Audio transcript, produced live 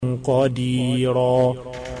قديرا.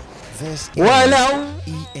 This is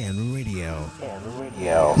EN Radio,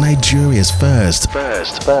 Nigeria's first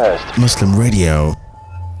Muslim radio.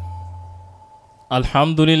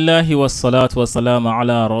 Alhamdulillah wa salatu wa salam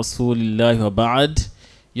ala rasulillah wa ba'd.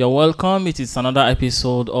 You're welcome. It is another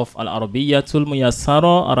episode of Al-Arabiyyatul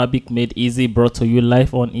Muyassara, Arabic Made Easy, brought to you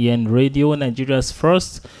live on EN Radio, Nigeria's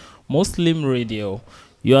first Muslim radio.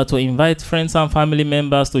 You are to invite friends and family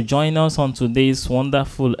members to join us on today's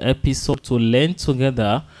wonderful episode to learn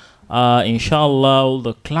together, inshallah,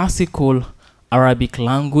 the classical Arabic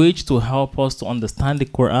language to help us to understand the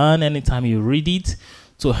Quran anytime you read it,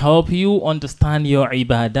 to help you understand your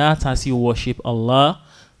ibadat as you worship Allah.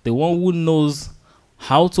 The one who knows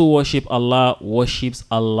how to worship Allah worships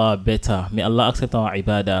Allah better. May Allah accept our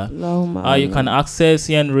ibadah. You can access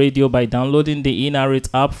EN Radio by downloading the eNarrate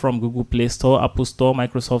app from Google Play Store, Apple Store,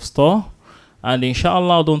 Microsoft Store. And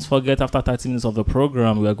inshallah, don't forget, after 30 minutes of the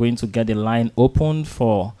program, we are going to get the line open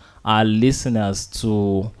for our listeners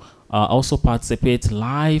to also participate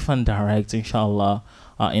live and direct, inshallah,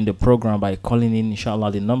 in the program by calling in. Inshallah,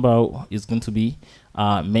 the number is going to be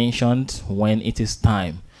mentioned when it is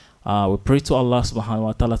time. We pray to Allah subhanahu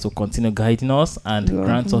wa ta'ala to continue guiding us and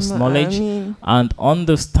grant us knowledge and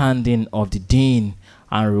understanding of the deen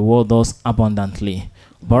and reward us abundantly.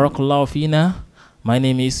 Barakallahu fina. My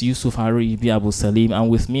name is Yusuf Aribi Abu Salim, and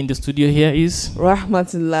with me in the studio here is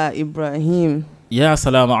Rahmatullah Ibrahim. Yeah,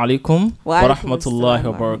 assalamu alaikum wa rahmatullahi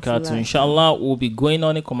wa barakatuh. Inshallah, we'll be going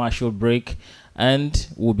on a commercial break and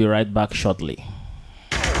we'll be right back shortly.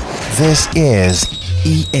 This is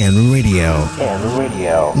EN Radio,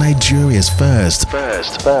 Nigeria's first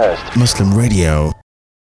Muslim radio.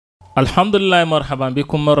 Alhamdulillah, marhaban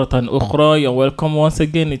bikum maratan ukhra. You're welcome once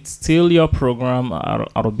again. It's still your program,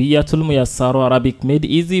 Arabiyyatul Muyassara, Arabic Made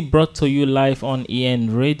Easy, brought to you live on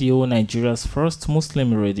EN Radio, Nigeria's first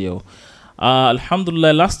Muslim radio.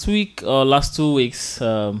 Alhamdulillah, last 2 weeks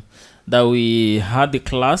that we had the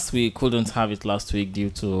class, we couldn't have it last week due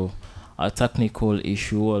to a technical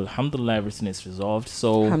issue. Alhamdulillah, everything is resolved.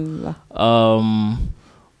 So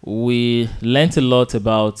we learned a lot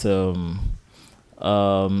about some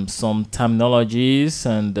terminologies,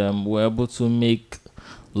 and we're able to make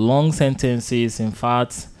long sentences. In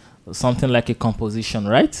fact, something like a composition,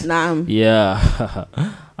 right? Naam. Yeah.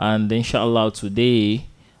 And inshallah, today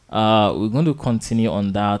we're going to continue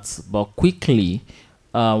on that. But quickly,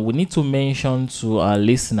 we need to mention to our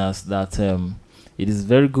listeners that it is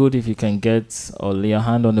very good if you can get or lay your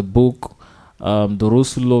hand on the book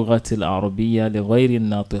دروس اللغة العربية لغير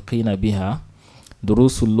الناطقين بها.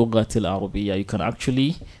 دروس اللغة العربية. You can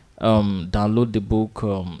actually download the book,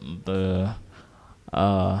 the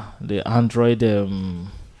Android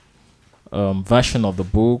version of the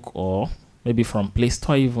book, or maybe from Play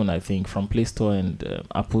Store even, I think, from Play Store and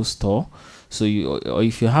Apple Store. So or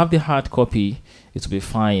if you have the hard copy, it will be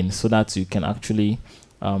fine, so that you can actually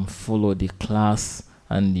follow the class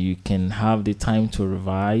and you can have the time to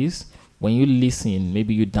revise. When you listen,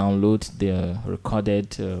 maybe you download the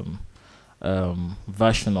recorded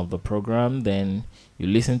version of the program, then you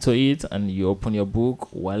listen to it and you open your book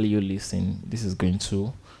while you listen. This is going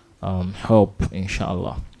to help,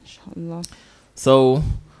 inshallah. So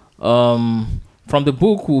from the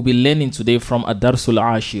book we'll be learning today from Ad-Darsul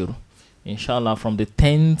Ashir, inshallah. From the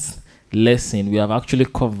 10th lesson, we have actually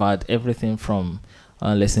covered everything from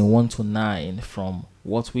lesson 1 to 9 from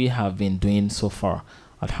what we have been doing so far,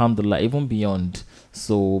 alhamdulillah, even beyond.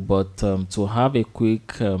 So but to have a quick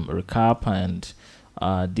recap, and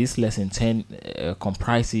this lesson 10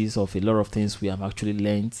 comprises of a lot of things we have actually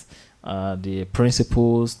learned, the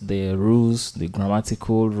principles, the rules, the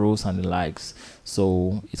grammatical rules and the likes.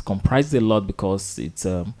 So it comprises a lot because it's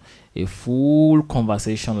a full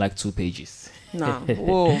conversation, like 2 pages.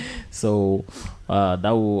 Whoa. So that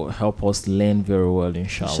will help us learn very well,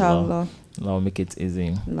 inshallah. That will make it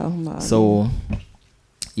easy. So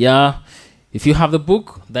yeah, if you have the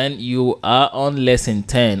book, then you are on lesson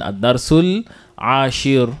 10 at Darsul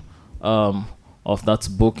Ashir of that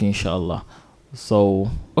book, inshallah. So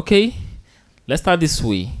okay, let's start this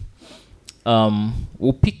way.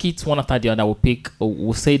 We'll pick it one after the other.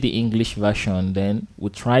 We'll say the English version, then we'll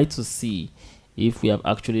try to see if we have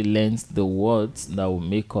actually learned the words that will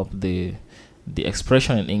make up the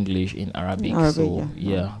expression in English in Arabic. So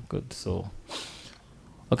yeah, good. So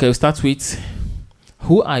okay, we'll start with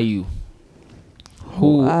who are you?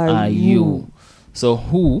 Who are you? So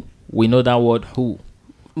who, we know that word who.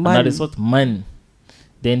 And that is what? Man.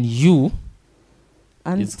 Then you.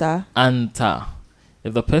 Anta. Anta.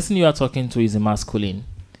 If the person you are talking to is a masculine,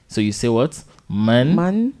 so you say what?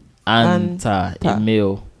 Man. Anta. A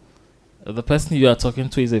male. the person you are talking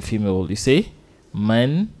to is a female. You say,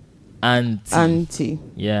 man, auntie. Auntie.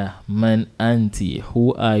 Yeah, man, auntie.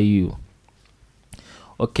 Who are you?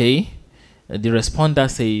 Okay. The responder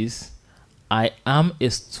says, I am a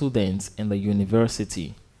student in the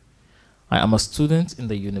university. I am a student in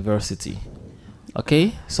the university.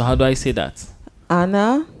 Okay, so how do I say that?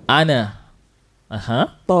 Ana Ana.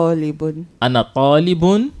 طالب Ana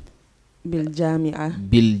talibun بالجامعة.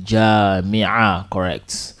 biljami'a.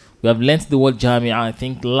 Correct. We have learnt the word jami'a, I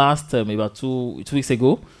think last about two weeks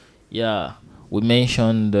ago. Yeah, we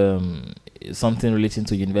mentioned something relating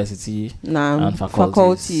to university نعم. and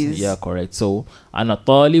faculties. Yeah, correct. So, ana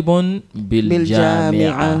talibun biljami'a.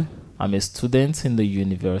 بالجامعة. I'm a student in the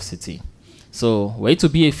university. So, were it to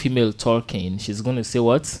be a female talking, she's going to say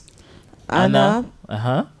what? أنا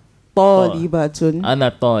Uh-huh. طالبة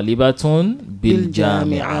Ana talibatun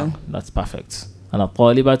biljami'a. That's perfect. Ana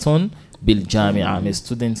talibatun biljami'a. I'm a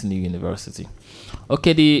student in the university.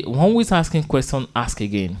 Okay, the one who is asking question, ask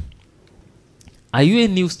again. Are you a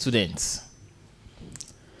new student?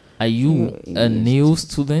 Are you a new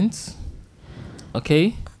student?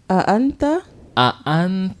 Okay. أأنت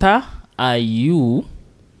Anta, are you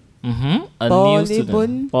a new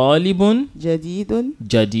student? Talibun جديد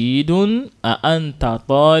jadidun. Anta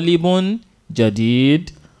talibun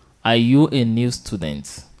jadid. Are you a new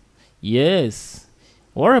student? Yes.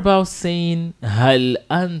 What about saying hal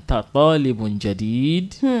anta talibun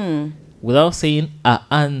jadid? Without saying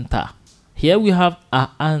anta. Here we have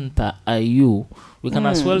anta, are you. We can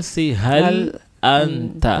as well say hal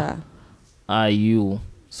anta, are you.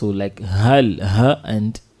 So like hal, ha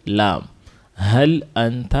and lam. Hal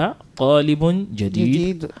anta talibun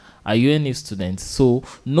jadid. جديد. Are you a new student? So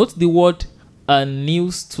note the word a new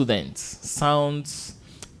student sounds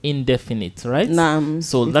indefinite, right? نعم.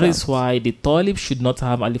 So that is why the talib should not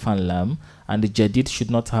have alif and lam, and the jadid should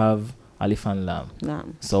not have alif and lam.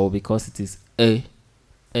 نعم. So because it is a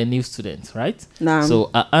new student, right? نعم. So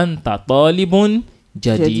anta talibun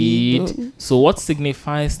jadid. جديد. So what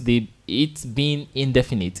signifies it being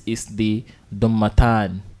indefinite is the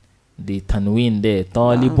dhammatan, the tanween there.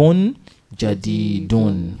 Talibun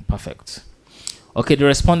jadidun. Perfect. Okay, the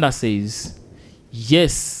responder says,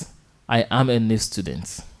 yes, I am a new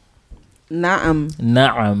student. نعم.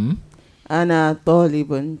 Na'am, أنا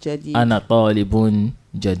طالب جديد. ana talibun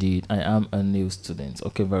jadid. I am a new student.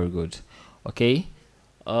 Okay, very good. Okay.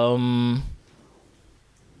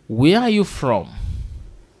 Where are you from?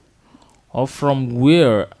 Or from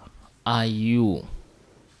where are you?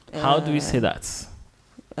 How do we say that?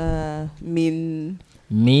 من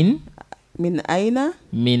Min أين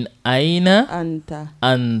aina أنت.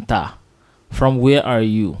 anta. From where are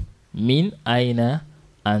you? Min aina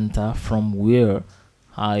anta. From where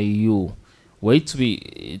are you? Wait to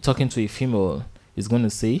be talking to a female is going to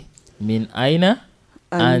say min aina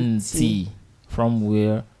anti. From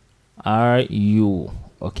where are you?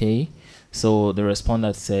 Okay. So the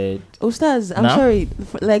respondent said, Ustaz, I'm Now? sorry.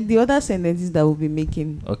 Like the other sentences that we'll be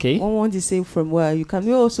making. okay. One want to say from where you can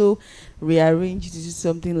we also rearrange it to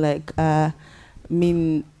something like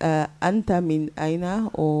min anta min aina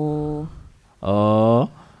or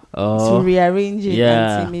to rearrange it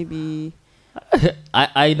yeah. and say maybe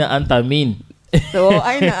Aina anta min. so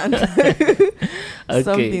aina anta Okay.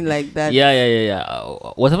 something like that. Yeah.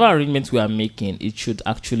 Whatever arrangements we are making, it should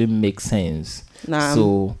actually make sense. Naam.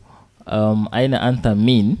 So, aina anta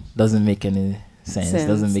min doesn't make any sense.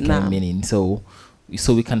 Doesn't make Naam. any meaning. So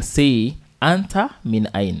we can say anta min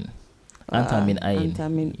ain. Anta min ain. Anta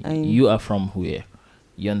min ain. You are from where?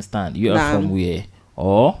 You understand? You are Naam. from where?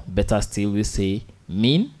 Or better still, we say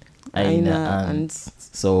min aina ant.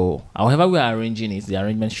 So, however we are arranging it, the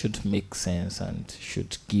arrangement should make sense and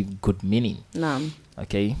should give good meaning. Naam.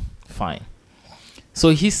 Okay, fine. So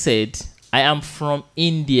he said, I am from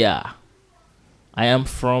India. I am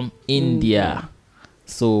from India.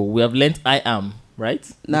 So we have learnt I am, right?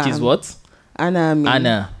 Which is Naam. what? Ana min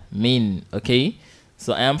Ana, min. Okay.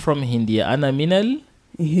 So I am from India. Ana minal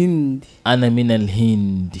Hind. Hindi. Ana minal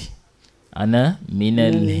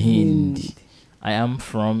Hindi. I am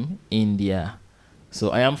from India. So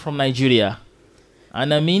I am from Nigeria.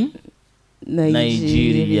 Ana min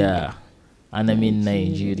Nigeria. Ana min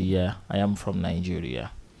Nigeria. I am from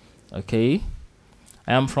Nigeria. Okay.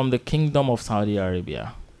 I am from the Kingdom of Saudi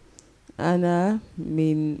Arabia. أنا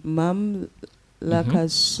من مملكة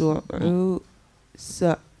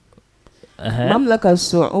مملكة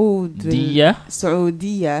السعودية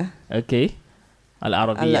Okay.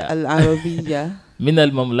 العربية. العربية من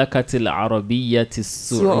المملكة العربية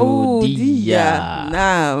السعودية.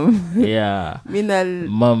 نعم. Yeah. من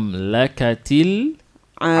المملكة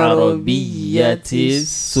Arabiyyatis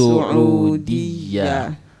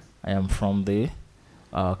Saudiyya. I am from the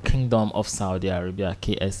Kingdom of Saudi Arabia,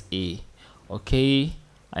 KSA. Okay,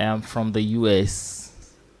 I am from the US.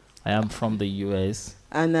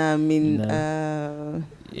 And I'm in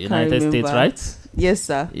United States, right? Yes,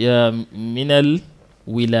 sir. Yeah, minal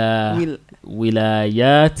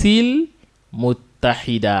wilayatil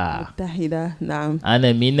muttahida. Naam.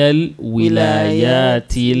 Ana minal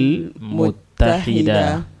wilayatil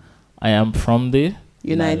muttahida. I am from the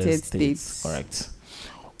United States. Correct.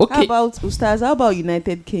 Okay. How about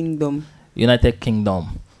United Kingdom? United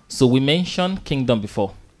Kingdom. So we mentioned kingdom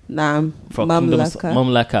before. Naam. For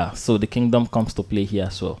Mamlaka. So the kingdom comes to play here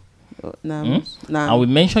as well. Naam. And we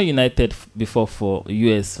mentioned United before for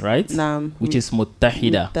US, right? Naam. Which is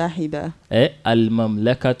Muttahida.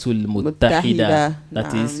 Al-Mamlakatul Muttahida.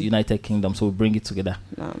 That is United Kingdom. So we bring it together.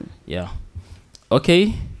 Naam. Yeah.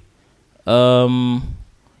 Okay.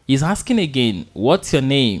 He's asking again, what's your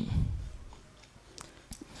name?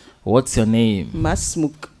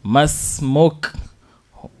 Masmuk.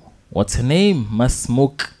 What's your name?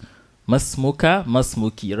 Masmuk.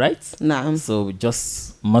 Masmuki, right? Naam. So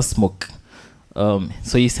just Masmuk.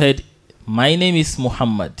 So he said, my name is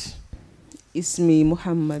Muhammad. Ismi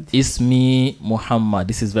Muhammad.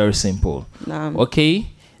 This is very simple. Naam. Okay.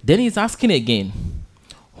 Then he's asking again,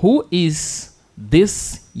 who is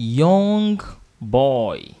this young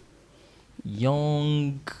boy?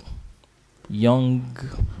 Young.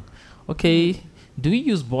 Okay. Do we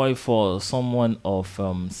use boy for someone of,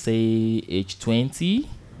 say, age 20?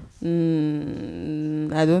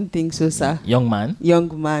 I don't think so, sir. Young man.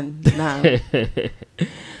 Nah.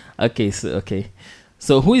 Okay.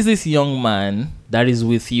 So who is this young man that is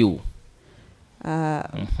with you?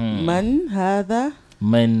 Man hadha.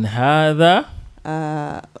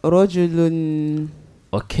 Rajulun.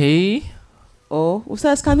 Okay. Oh,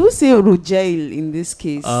 Ustaz, can we say Rujail in this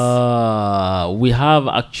case? We have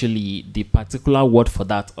actually the particular word for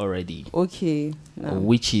that already. Okay.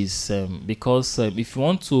 Which is because if you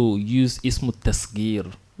want to use Ismu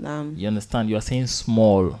Tasgir, you understand, you are saying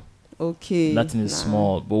small. Okay. That is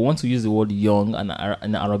small. But we want to use the word young, and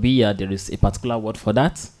in Arabiya there is a particular word for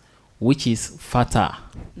that, which is Fata.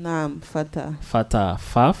 Fata. Fata.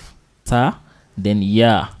 Faf. Ta. Then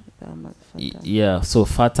ya. Yeah. So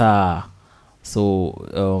Fata. So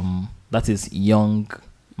that is young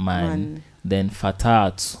man. Then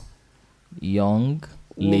Fatat, young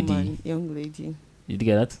lady. Young lady. Did you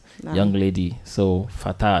get that? Young lady. So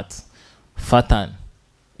Fatat. Fatan.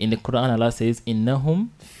 In the Quran, Allah says, Innahum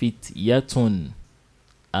fityatun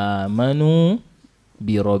amanu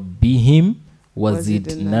bi rabbihim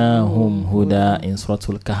wazidnahum huda in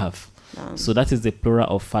Suratul Kahf. So that is the plural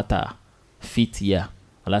of Fata. Fitya.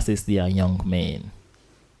 Allah says they are young men.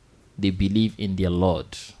 They believe in their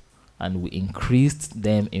Lord, and we increased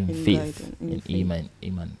them in faith, in iman,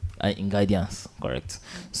 in guidance. Correct.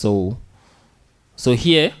 So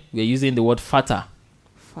here we are using the word Fata.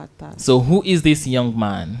 So who is this young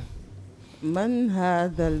man? Man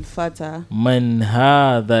hadha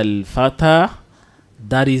al-fata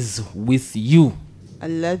that is with you.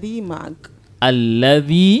 Alladhi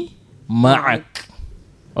ma'ak.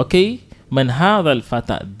 Okay. Man hadha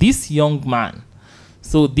al-fata. This young man.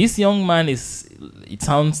 So this young man it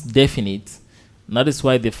sounds definite. That is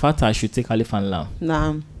why the fata should take alif and lam.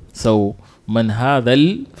 Naam. So man hadha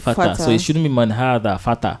al-fata. So it shouldn't be man hadha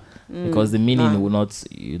fata. Because the meaning will not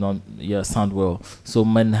sound well. So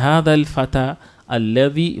man hadha al-fata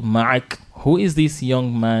alladhi ma'ak. Who is this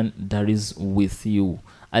young man that is with you?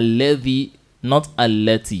 Alladhi, not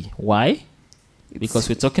allati. Why? Because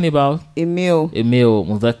we're talking about a male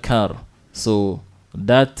mudhakkar. So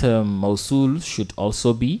that mausul should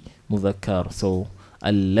also be mudhakkar. So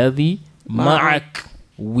alladhi ma'ak,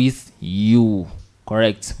 with you.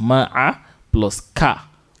 Correct. Ma'a plus ka,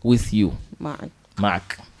 with you.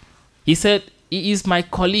 Ma'ak. He said, he is my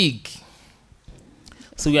colleague.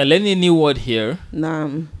 So we are learning a new word here.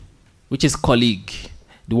 Naam. Which is colleague.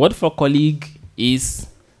 The word for colleague is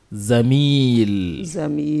zamil.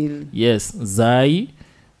 Yes. Zai,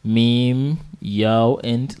 mim, yaw,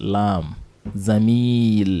 and lam.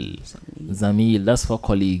 Zamil. That's for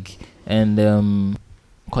colleague. And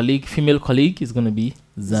colleague, female colleague is going to be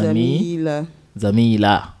Zamila.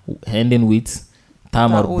 Ending with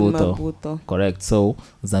Tamarbuto. Correct. So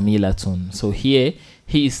Zamilatun. So here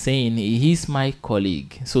he is saying he's my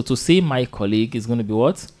colleague. So to say my colleague is going to be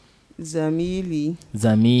what? Zamili.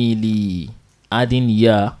 Adding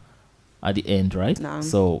ya at the end, right? Nah.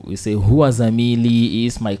 So we say Huwa Zamili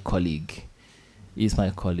is my colleague.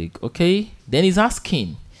 Okay. Then he's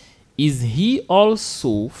asking, is he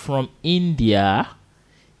also from India?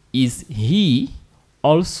 Is he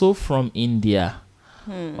also from India?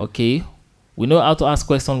 Okay. We know how to ask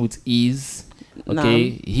question with is.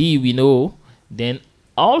 Okay. Naam. He, we know. Then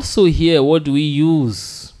also here, what do we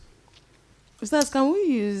use? Ustaz, can we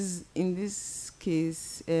use in this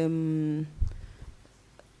case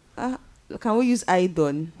can we use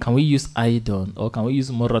Aidon? Can we use Aidon or can we use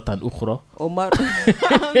Moratan Ukhra? Omar.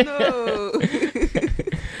 No.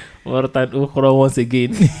 Moratan Ukhra once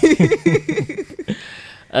again.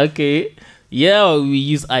 Okay. Yeah, we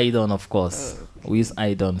use Aidon, of course. We use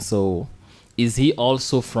Aidon. So, is he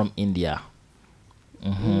also from India?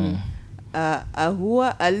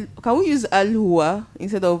 Ahua. Can we use Al-Hua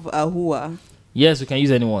instead of Ahua? Yes, we can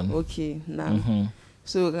use anyone. Okay, now.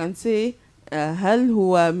 So we can say هل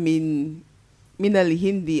هو من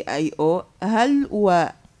الهند أو هل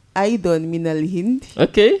هو أيضا من الهند.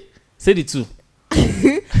 Okay, say the two.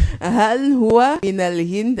 هل هو من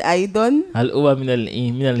الهند أيضا. هل هو من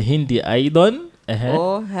الهند أيضا.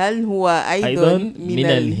 أو هل هو أيضا من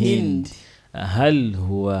الهند. هل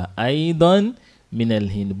هو أيضا من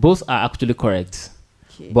الهند. Both are actually correct,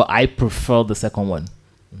 okay. But I prefer the second one.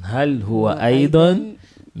 هل هو أيضا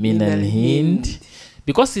من الهند.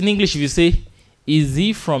 Because in English, if you say, is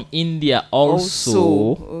he from India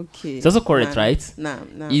also? Okay. It's also correct, right? Nah.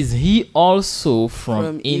 Is he also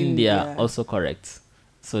from India? India? Also correct.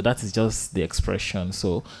 So that is just the expression.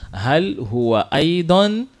 So, هل هو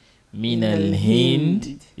أيضا من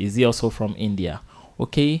الهند. Is he also from India?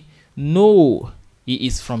 Okay. No, he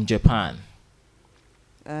is from Japan.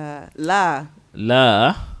 لا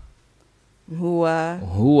هو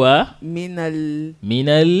من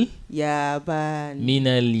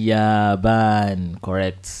اليابان.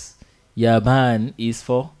 Correct. Yaban is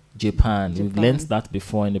for Japan. We've learned that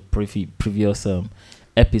before in the previous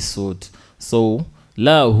episode. So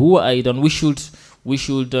la huwa aidan. We should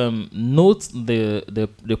note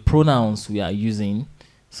the pronouns we are using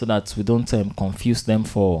so that we don't confuse them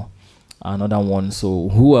for another one. So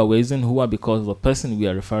huwa, we're using huwa because the person we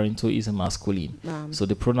are referring to is a masculine. So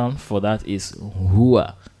the pronoun for that is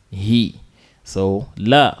huwa, he. So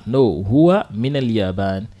la, no, huwa min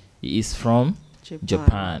al-Yaban. He is from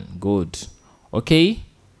Japan. Good. Okay.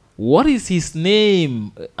 What is his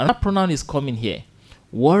name? Another pronoun is coming here.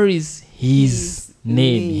 What is his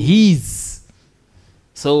name? His.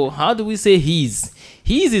 So how do we say his?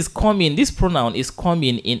 His is coming. This pronoun is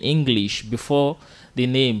coming in English before the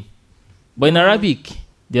name. But in Arabic,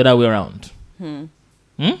 the other way around.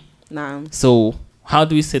 So how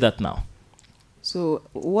do we say that now? So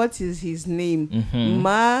what is his name?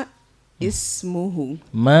 Ma ismuhu.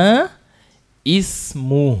 Ma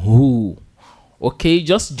ismuhu. Okay,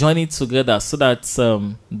 just join it together so that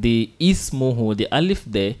the ismuhu, the alif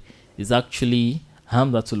there, is actually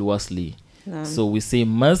hamzatul wasli. So we say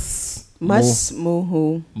masmuhu.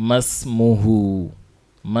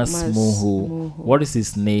 What is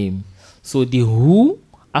his name? So the who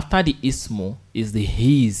after the ismu is the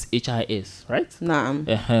his, H-I-S, right? Naam.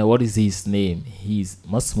 What is his name? His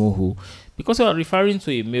masmuhu. Because we are referring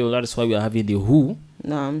to a male, that is why we are having the who.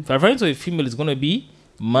 Naam. If we are referring to a female, it's going to be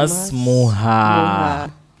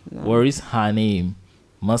masmuha. What is her name?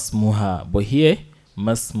 Masmuha. But here,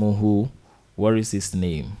 masmuhu. What is his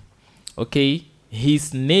name? Okay,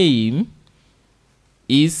 his name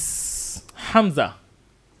is Hamza.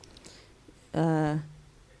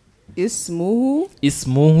 Ismuhu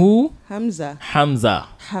Hamza.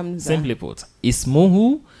 Simply put,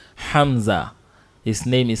 Ismuhu Hamza. His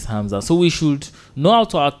name is Hamza. So we should know how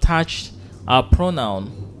to attach our pronoun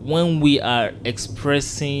when we are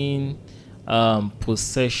expressing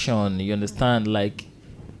possession. You understand? Like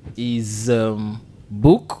his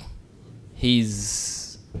book,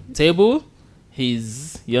 his table,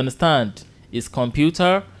 you understand? His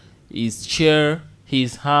computer, his chair,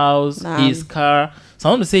 his house, his car. So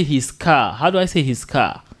I want to say his car. How do I say his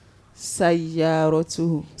car?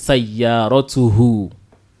 Sayyaratuhu.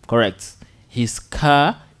 Correct. His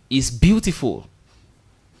car is beautiful.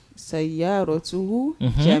 Sayyaratuhu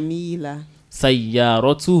jamila.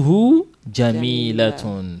 Sayyaratuhu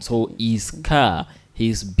jamilatun. So his car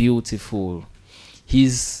is beautiful.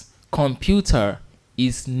 His computer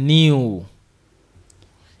is new.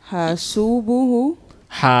 Hasubuhu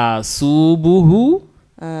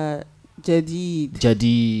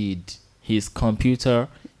Jadid. His computer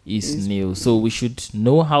is new. So we should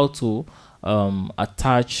know how to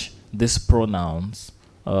attach these pronouns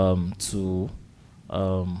to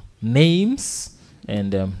names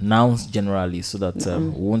and nouns generally, so that we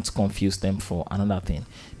won't confuse them for another thing.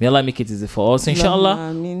 May Allah make it easy for us.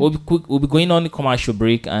 Inshallah, we'll be going on the commercial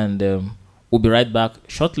break, and we'll be right back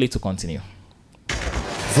shortly to continue.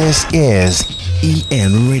 This is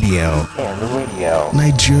EN Radio.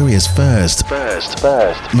 Nigeria's first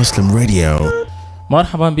Muslim radio.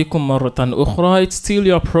 مرحبا بكم مرة أخرى. It's still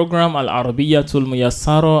your program Al-Arabiya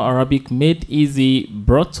Muyassaro, Arabic Made Easy,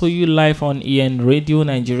 brought to you live on EN Radio,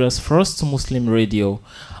 Nigeria's first Muslim radio.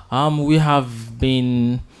 We have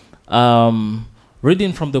been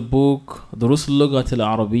reading from the book دروس اللغة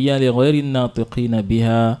العربية لغير الناطقين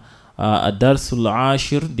بها, الدرس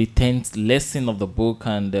العاشر, the 10th lesson of the book,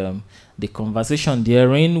 and the conversation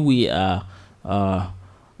therein we are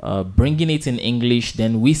bringing it in English,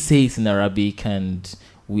 then we say it in Arabic, and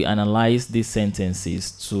we analyze these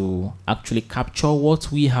sentences to actually capture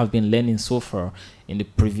what we have been learning so far in the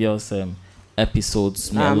previous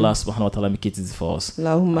episodes. May Allah subhanahu wa ta'ala make it easy for us.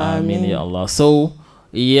 Allahumma Amin ya Allah. So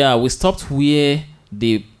yeah, we stopped where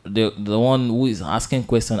the one who is asking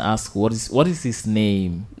question asked what is his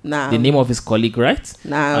name? The name of his colleague, right?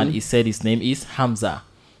 And he said his name is Hamza.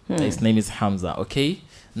 His name is Hamza. Okay.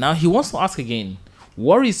 Now he wants to ask again,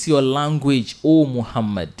 what is your language, O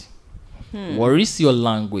Muhammad? What is your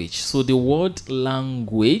language? So the word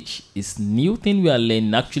language is new thing we are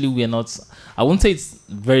learning. Actually, we are not, I won't say it's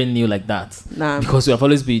very new like that. Because we have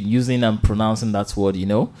always been using and pronouncing that word, you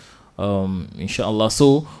know. Inshallah.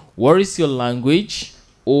 So what is your language,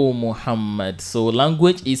 O Muhammad? So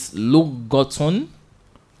language is Lughatun,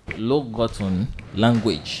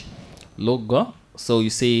 language. Lugha. So you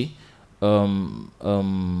say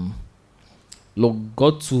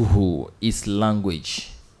Lughatuhu is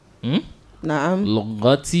language.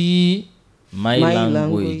 Lughati, my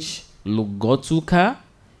language. Lughatuka,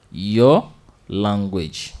 your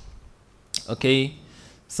language. Okay.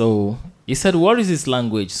 So he said, what is his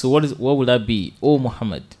language? So what would that be? Oh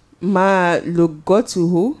Muhammad. Ma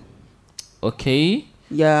lughatuhu. Okay.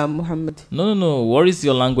 Yeah, Muhammad. No. What is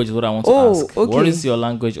your language? Is what I want to ask. Okay. What is your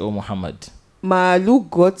language, oh Muhammad? Ma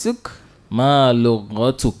lughatuk. Ma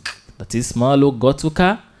lughatuk. That is ma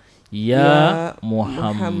lughatuka. Ya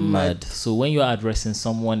Muhammad. So when you are addressing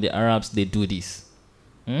someone, the Arabs, they do this.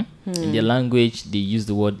 In their language, they use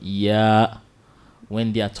the word ya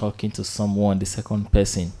when they are talking to someone, the second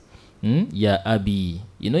person. Ya Abi.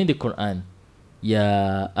 You know in the Quran,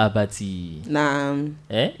 Ya Abati.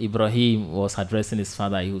 Ibrahim was addressing his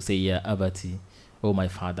father. He would say, Ya Abati. Oh my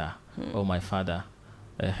father. Oh my father.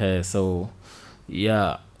 So,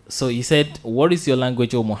 yeah. So he said, what is your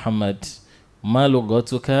language, O Muhammad? Ma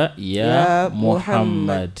lughatuka ya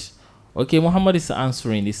Muhammad. Okay, Muhammad is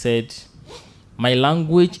answering. He said, my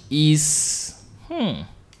language is...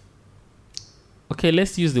 Okay,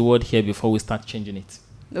 let's use the word here before we start changing it.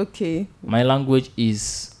 Okay. My language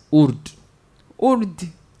is Urd.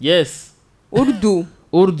 Urd. Yes. Urdu.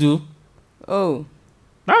 Urdu. Oh.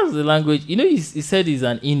 That's the language. You know, he said he's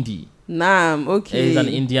anIndi. Okay. He's an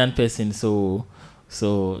Indian person, so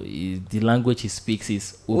the language he speaks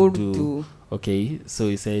is Urdu. Okay, so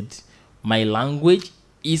he said, my language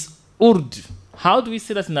is Urdu. How do we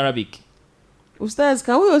say that in Arabic? Ustaz,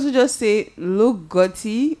 can we also just say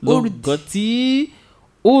Lughati Urd? Lughati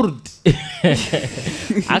Urd.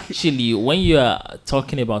 Actually, when you are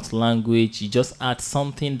talking about language, you just add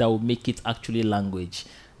something that will make it actually language.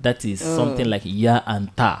 That is something like ya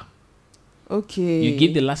and ta. Okay. You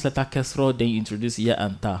give the last letter Kesro, then you introduce ya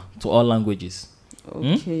and ta to all languages.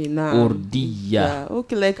 Okay, Urdiya. Yeah.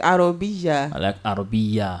 Okay, like Arabiya. Like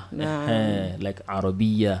Arabiya. Like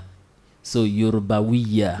Arabiya. So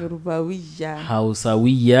Yorubawiya.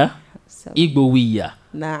 Hausawiya. Igbowiya.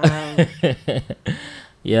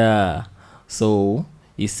 Yeah. So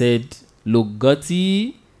he said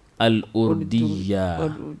Lugati al-Urdiya.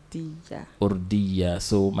 Urdiya.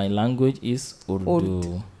 So my language is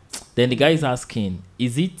Urdu. Then the guy is asking,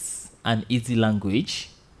 is it an easy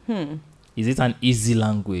language? Is it an easy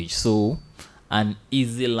language? So, an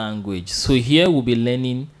easy language. So here we'll be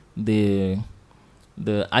learning the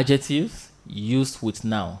adjectives used with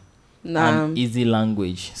now. An easy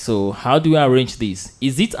language. So, how do we arrange this?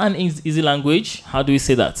 Is it an easy language? How do we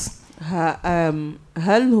say that?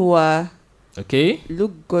 هل هو Okay.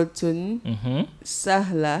 لغة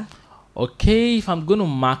سهلة. Okay, if I'm going to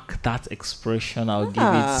mark that expression, I'll give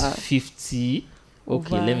it 50.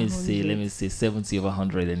 Okay, let me say 70 over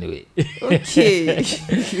 100 anyway. Okay.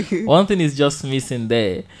 One thing is just missing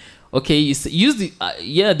there. Okay, you use the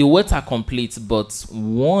the words are complete, but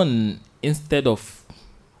one instead of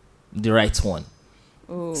the right one.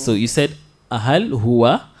 So you said ahal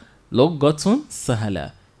huwa lughatun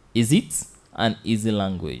sahala. Is it an easy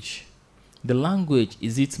language? The language,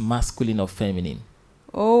 is it masculine or feminine?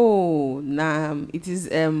 Oh, it is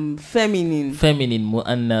feminine. Feminine,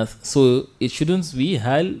 mu'annath. So it shouldn't be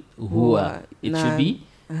hal huwa. It should be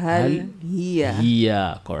هل هي.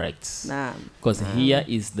 Hiya, correct. نعم. Because hiya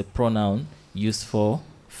is the pronoun used for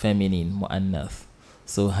feminine, mu'annath.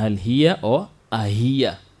 So hal hiya or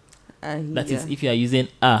ahiya. That is if you are using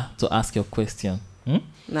a to ask your question.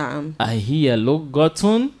 نعم. Ahiya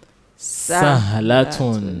lughatun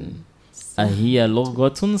sahlatun. Ahiya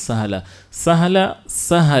lughatun sahla. Sahla,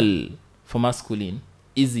 sahal for masculine,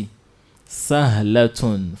 easy.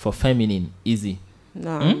 Sahlatun for feminine, easy.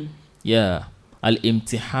 نعم. Yeah.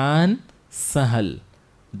 Al-imtihan sahal.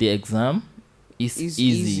 The exam is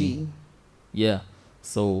easy. Yeah.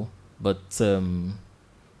 So, but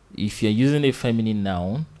if you're using a feminine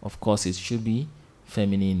noun, of course it should be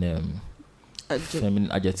feminine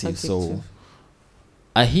feminine adjective. So,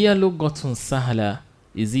 ahiya lughatun sahla,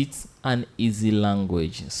 is it an easy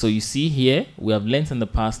language? So you see here, we have learned in the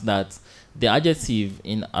past that the adjective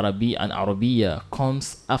in Arabi and Arabiya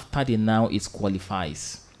comes after the noun it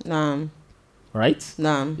qualifies. نعم. Right?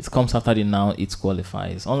 نعم. It comes after the noun it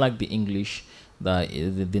qualifies. Unlike the English,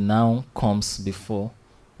 the noun comes before.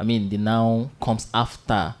 I mean, the noun comes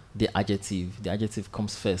after the adjective. The adjective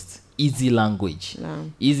comes first. Easy language.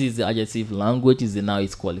 نعم. Easy is the adjective. Language is the noun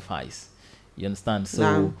it qualifies. You understand? So,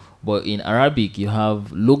 نعم. but in Arabic, you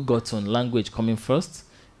have lughatun, language, coming first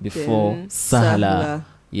before Then sahla.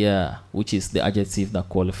 Yeah, which is the adjective that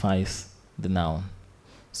qualifies the noun.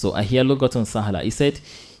 So I hear lughatun sahla. He said,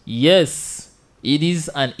 yes, it is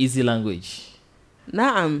an easy language.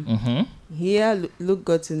 نعم. هي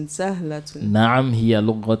لغة سهلة. Naam hiya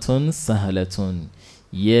lughatun sahlatun.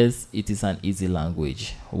 Yes, it is an easy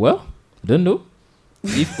language. Well, I don't know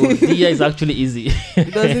if Urdiya is actually easy.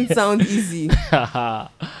 It doesn't sound easy.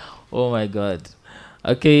 Oh my God.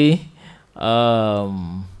 Okay.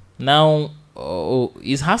 Now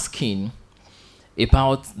he's asking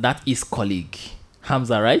about that his colleague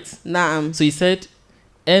Hamza, right? نعم. So he said,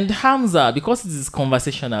 and Hamza, because it is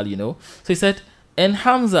conversational, you know. So he said, and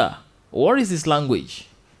Hamza, what is his language?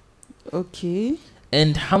 Okay.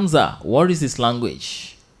 And Hamza, what is his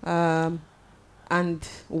language? And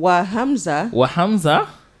wa Hamza Wa Hamza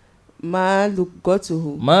ma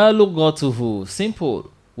lugatuhu. ma lugatuhu.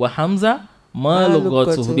 Simple. Wa Hamza ma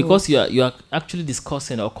lugatuhu. Because you are actually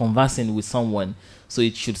discussing or conversing with someone, so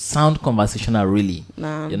it should sound conversational, really.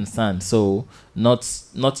 Nah. You understand? So not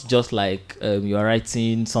just like you are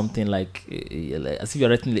writing something like as if you're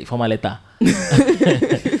writing a formal letter.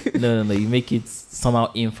 No. You make it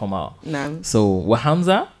somehow informal. Nah. So wa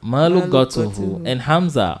Hamza ma lugatuhu. And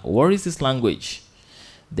Hamza, what is his language?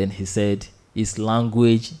 Then he said his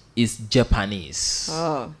language is Japanese.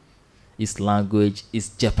 Oh. His language is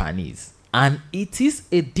Japanese. And it is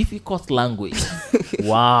a difficult language.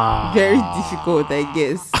 Wow. Very difficult, I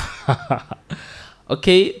guess.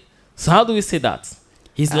 Okay. So how do we say that?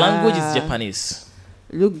 His language is Japanese.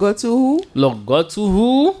 Lugatuhu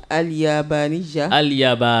Lugatuhu al-Yabaniyya.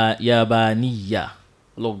 al-Yabaniyya.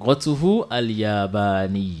 Lugatuhu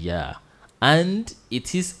al-Yabaniyya. And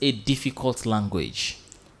it is a difficult language.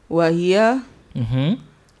 Wahiya Mm-hmm.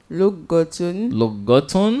 lugatun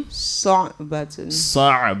Lugatun sa'batun.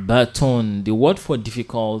 Sa'batun. The word for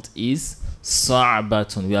difficult is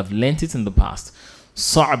Sa'batun. We have learnt it in the past.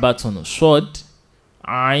 Sa'batun. Shod,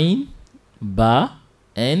 Ain, Ba,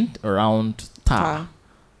 and round Ta.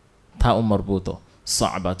 Ta'u marbuto.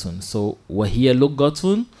 Sa'batun. So, Wahiya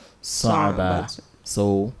lugatun Sa'ba. Sa'batun.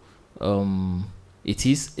 So, it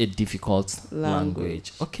is a difficult language.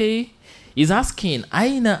 Language. Okay. He's asking,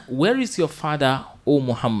 Aina, where is your father, O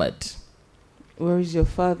Muhammad? Where is your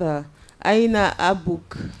father? Aina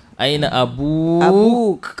abuk. Aina Abu.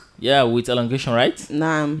 Abuk. Yeah, with elongation, right?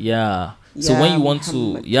 Naam. Yeah. So Ya when you want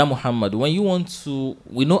Muhammad. to, Ya Muhammad, when you want to,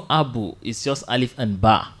 we know Abu is just Alif and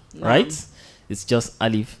Ba, right? It's just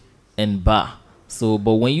Alif and Ba. So,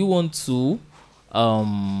 but when you want to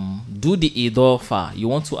do the idofa, you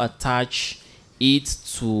want to attach it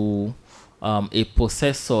to a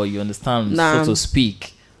possessor, you understand, Naam. so to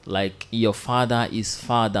speak. Like your father is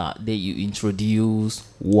father, then you introduce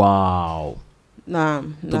wow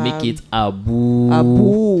Naam. to make it Abu.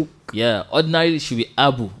 Abuk. Yeah, ordinarily it should be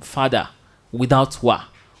Abu, father, without wa.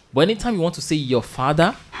 But anytime you want to say your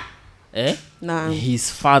father, Naam. his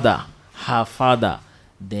father, her father,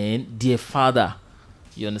 then their father,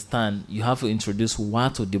 you understand, you have to introduce wa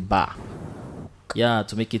to the ba. Yeah,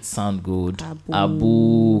 to make it sound good.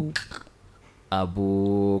 Abu.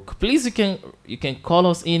 Abuk. Please, you can call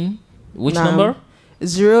us in. Which Naam. number?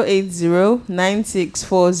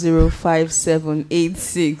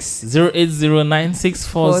 080-9640-5786.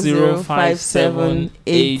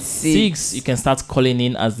 08096405786. You can start calling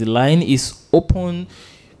in as the line is open.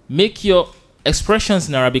 Make your expressions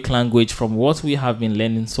in Arabic language from what we have been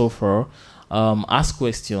learning so far ask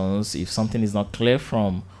questions if something is not clear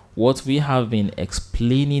from what we have been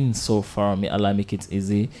explaining so far. May Allah make it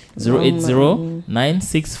easy.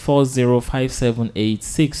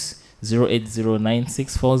 080-9640-5786.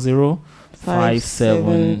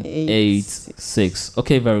 080-9640-5786.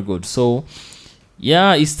 Okay, very good. So,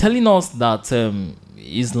 yeah, it's telling us that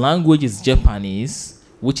his language is Japanese,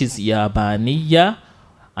 which is Yabaniya,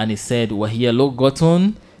 and he said, Wahiya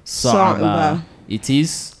Logotun Sa'aba. It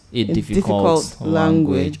is a difficult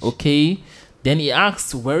language. Okay. Then he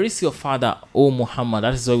asked, where is your father, O Muhammad?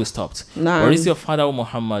 That is where we stopped. Naam. Where is your father, O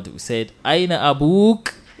Muhammad? We said, Aina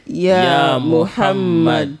Abuk Ya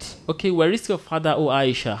Muhammad. Okay, where is your father, O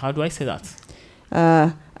Aisha? How do I say that?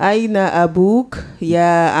 Aina Abuk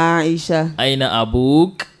Ya Aisha. Aina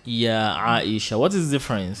Abuk Ya Aisha. What is the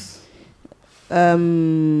difference?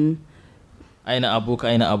 Aina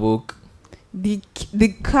Abuk. The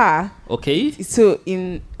car. Okay. So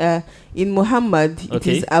in Muhammad it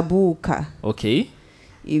is Abuka. Okay.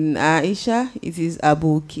 In Aisha it is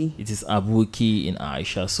Abuki. It is Abuki in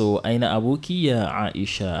Aisha. So Aina Abuki ya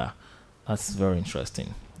Aisha. That's very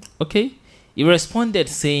interesting. Okay. He responded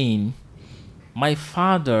saying, my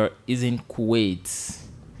father is in Kuwait.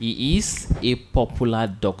 He is a popular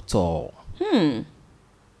doctor.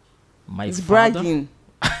 He's bragging.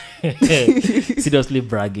 Seriously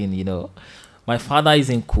bragging, you know. My father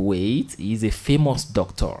is in Kuwait. He is a famous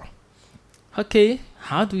doctor. Okay,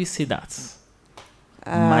 how do we say that?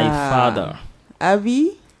 My father.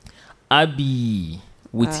 Abi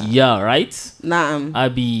with ya, right? Naam.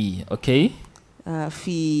 Abi, okay.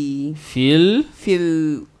 Fil.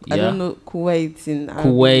 Yeah. I don't know Kuwait in Arabic.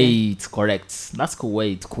 Kuwait, correct. That's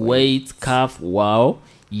Kuwait. Kuwait, kaf, wow,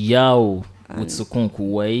 yao with sukun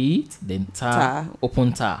Kuwait, then ta,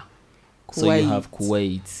 open ta. So you have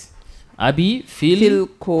Kuwait. Abi, Fil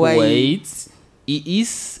Kuwait. He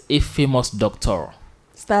is a famous doctor.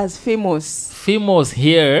 Stars famous. Famous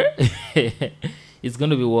here. It's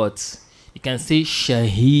going to be what? You can say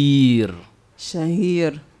Shahir.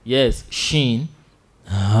 Yes, Shin,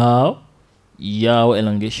 Ha, Yao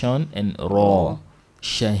elongation, and Ra.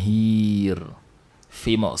 Shahir.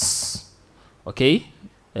 Famous. Okay?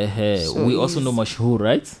 So we also know Mashhur,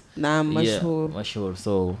 right? Nah, Mashhur. Yeah, Mashhur.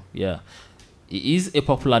 So, yeah. He is a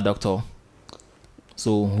popular doctor.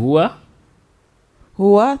 So, Huwa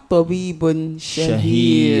Tabibun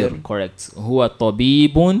Shahir. Correct. Huwa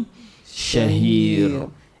Tabibun Shahir.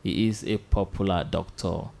 He is a popular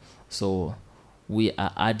doctor. So, we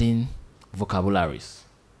are adding vocabularies.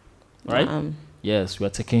 Right? Yes, we are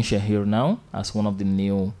taking Shahir now as one of the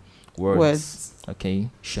new words. Okay,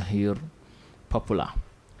 Shahir, popular.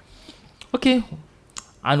 Okay,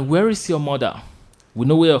 and where is your mother? We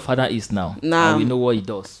know where your father is now. And we know what he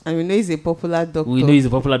does. And we know he's a popular doctor. We know he's a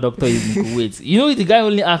popular doctor in Kuwait. You know, the guy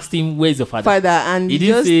only asked him, where's your father? And he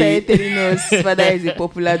just started telling us father is a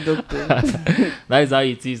popular doctor. That is how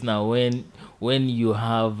it is now. When you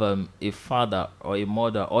have a father or a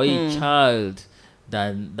mother or a child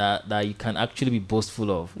that you can actually be boastful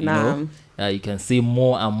of, you know, you can say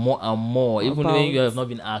more and more and more, even when you have not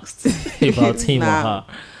been asked about him or her.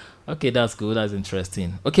 Okay, that's good. That's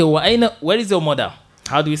interesting. Okay, where is your mother?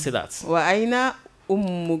 How do we say that? Wa'aina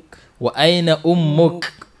ummuk. Wa'aina ummuk.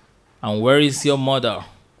 And where is your mother?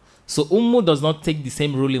 So ummu does not take the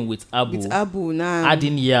same ruling with abu. With abu, nah.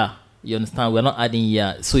 Adding ya. You understand? We're not adding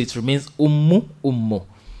ya. So it remains ummu.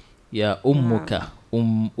 Yeah, ummuka.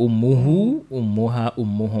 Ummuhu, ummuha,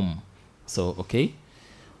 ummuhum. So, okay.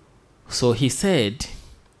 So he said,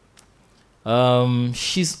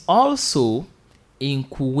 she's also in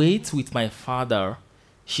Kuwait with my father.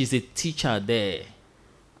 She's a teacher there.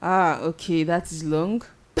 Okay, that is long.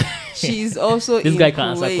 She's also this in guy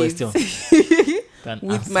can Kuwait answer questions.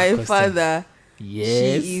 with my father.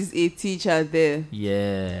 Yes. She is a teacher there.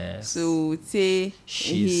 Yes. So say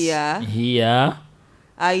she's here.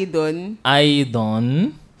 Aidon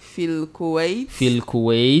fil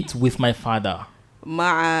Kuwait with my father.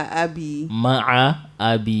 Ma'a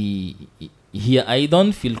Abi. Here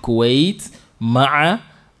Aidon fil Kuwait Ma'a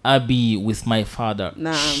Abi with my father.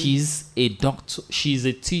 She's a doctor. She's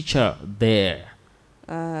a teacher there.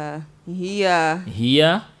 Here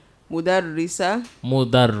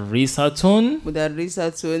Mudarrisatun.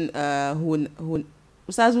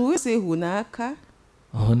 Ustaz, we will say hunaka.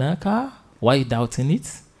 Hunaka? Why are you doubting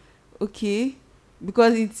it? Okay,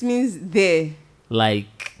 because it means there.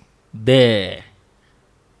 Like there.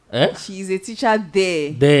 She is a teacher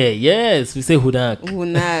there. There, yes. We say hunak.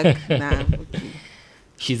 Okay.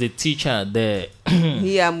 She's a teacher there.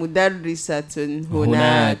 Hiya mudarrisatun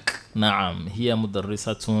hunak. Naam. Hiya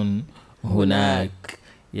mudarrisatun hunak.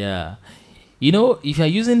 Yeah. You know, if you're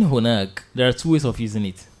using hunak, there are two ways of using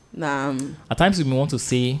it. Naam. At times you may want to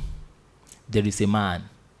say, there is a man.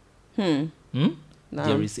 Naam.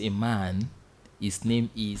 There is a man. His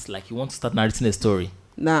name is, like you want to start narrating a story.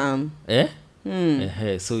 Naam.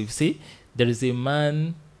 So if you say, there is a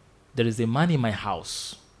man in my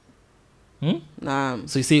house. Naam.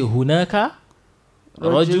 So you say, hunaka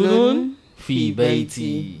rajulun fi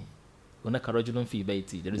bayti. Hunaka rajulun fi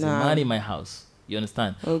bayti. There is a man in my house. You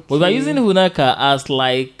understand? Okay. But we're using hunaka as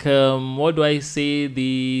like, what do I say?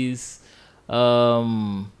 These,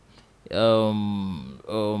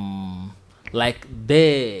 like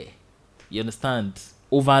there. You understand?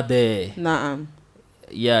 Over there. Naam.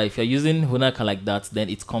 Yeah, if you're using hunaka like that, then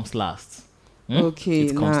it comes last. Okay.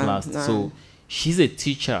 It comes last. So she's a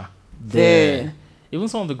teacher there. Even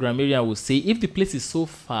some of the grammarian will say, if the place is so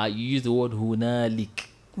far, you use the word hunalik.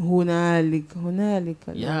 Hunalik.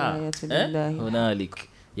 Yeah. Hunalik.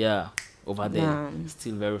 Yeah. Over there.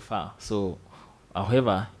 Still very far. So,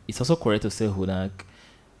 however, it's also correct to say hunak.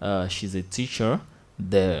 She's a teacher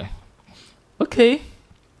there. Okay.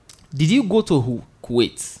 Did you go to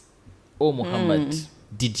Kuwait? Oh, Muhammad.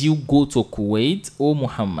 Did you go to Kuwait? Oh,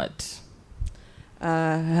 Muhammad.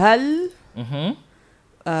 هل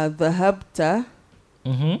ذهبت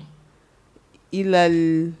إلى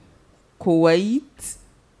الكويت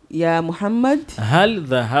يا محمد؟ هل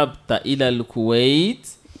ذهبت إلى الكويت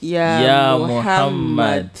يا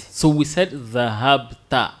محمد? So we said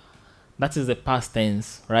ذهبت. That is the past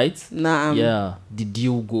tense, right? نعم. Yeah. Did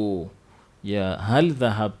you go? Yeah. هل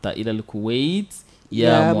ذهبت إلى الكويت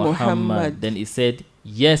يا محمد? Then he said,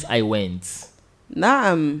 yes, I went.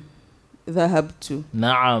 نعم ذهبت.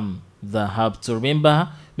 نعم ذهبت. Remember,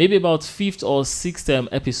 maybe about 5th or 6th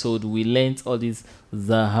episode, we learned all these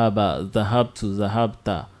ذهب, ذهبت,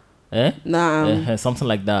 ذهبت. نعم. Something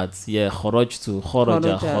like that. Yeah. خرجت,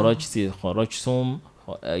 خرج, خرجت, خرجتم,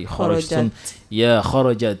 خرجتم. Yeah,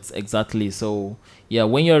 خرجت. Exactly. So, yeah,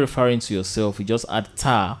 when you're referring to yourself, you just add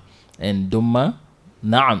ta and duma.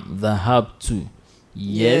 نعم ذهبت.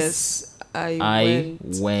 Yes, I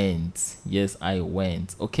went. Yes, I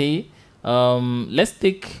went. Okay. Let's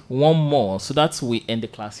take one more so that we end the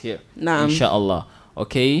class here. Naam. Inshallah.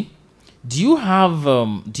 Okay. Do you have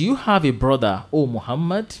a brother? Oh,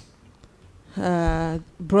 Muhammad.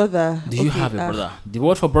 Brother. Do you have a brother? The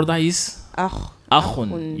word for brother is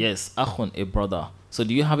akhun. Yes, akhun, a brother. So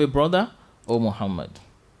do you have a brother? Oh, Muhammad.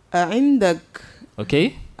 عندك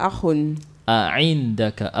Okay. أخ.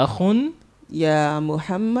 عندك أخ. Ya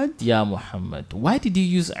Muhammad. Ya Muhammad. Why did you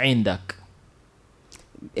use عندك?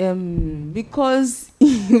 Because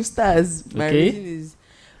Ustaz, my reason is,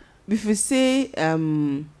 if you say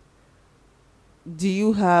do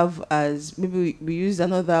you have, as maybe we use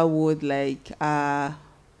another word like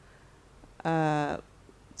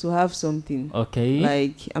to have something. Okay.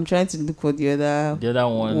 Like I'm trying to look for the other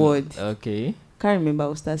one word. Okay. Can't remember,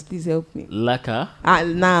 Ustaz. Please help me. Laka.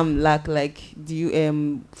 Naam, like do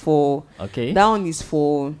you for. Okay. That one is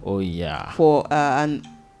for. Oh yeah. For a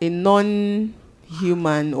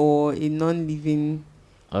non-human or a non-living.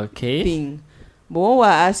 Okay. Thing. But when we're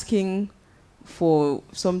asking for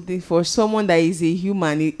something for someone that is a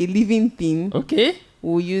human, a living thing. Okay.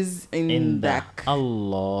 We'll use indak.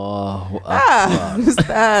 Allahu Akbar.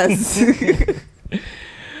 Ustaz.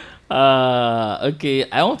 Okay,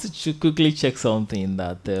 I want to quickly check something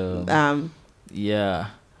that yeah,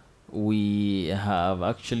 we have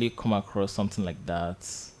actually come across something like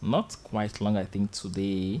that not quite long, I think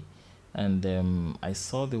today, and I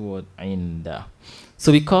saw the word inda.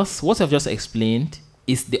 So because what I've just explained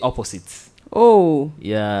is the opposite. Oh.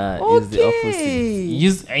 Yeah, okay. Is the opposite.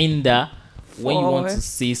 Use inda when you want to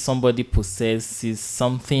say somebody possesses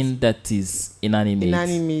something that is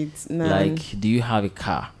inanimate. Like, do you have a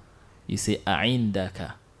car? You say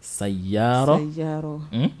a'indaka sayyara.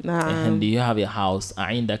 And do you have a house?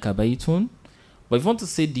 A'indaka baytun. But if you want to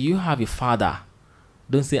say, do you have a father?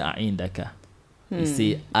 Don't say a'indaka. You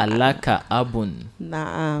say alaka abun.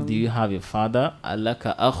 Do you have a father?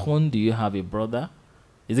 Alaka akhun. Do you have a brother?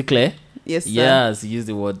 Is it clear? Yes, sir. Yes, use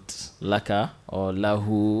the word laka or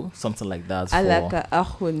lahu, something like that. Alaka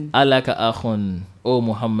akhun. Alaka akhun. Oh,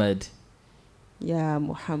 Muhammad. Ya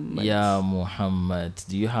Muhammad. Ya Muhammad.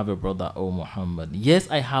 Do you have a brother? Oh, Muhammad. Yes,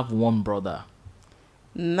 I have one brother.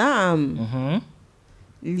 Naam.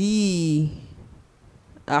 Li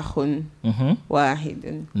akhun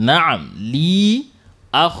wahidun. Naam. Li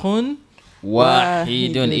akhun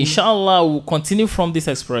wahidun. Inshallah, we'll continue from this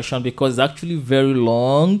expression because it's actually very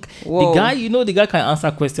long. Whoa. The guy can answer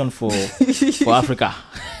question for Africa.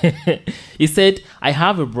 He said, I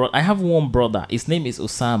have one brother. His name is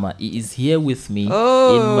Osama. He is here with me in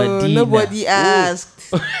Oh, Medina. nobody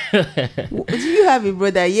asked. Do you have a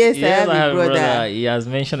brother? Yes, Yes, I have a brother. He has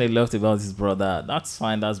mentioned a lot about his brother. That's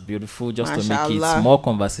fine. That's beautiful. Just to make Mashallah. it more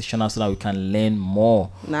conversational so that we can learn more.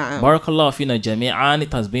 Nah. Barakallah fina jami'an.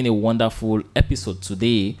 It has been a wonderful episode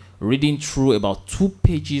today. Reading through about 2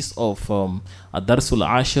 pages of Ad-Darsul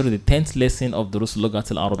Ashir, the 10th lesson of Durus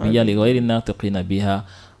Lugat al-Arabiyya li ghayri natiqina biha.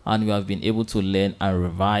 And we have been able to learn and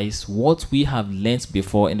revise what we have learnt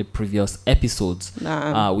before in the previous episodes.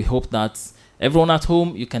 Nah. We hope that everyone at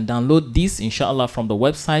home, you can download this, inshallah, from the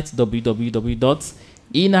website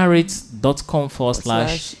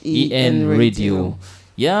www.enarrate.com/en radio.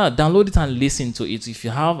 Yeah, download it and listen to it. If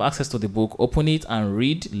you have access to the book, open it and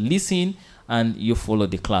read, listen, and you follow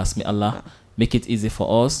the class. May Allah make it easy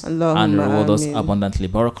for us Allahumma and reward us ameen. abundantly.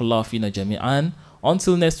 Barakallah fina jami'an.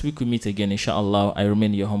 Until next week we meet again, inshallah. I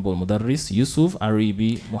remain your humble Mudarris, Yusuf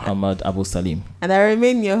Aribi Muhammad Abu Salim. And I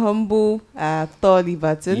remain your humble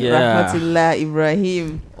Talibatun, Rahmatullah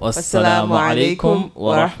Ibrahim. Wassalamu alaikum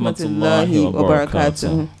wa rahmatullahi wa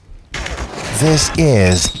barakatuh. This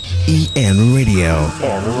is EN Radio.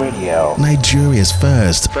 Nigeria's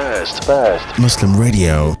first Muslim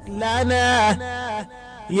radio.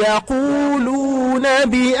 يقولون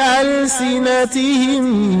بألسنتهم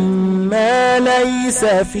ما ليس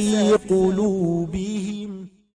في قلوبهم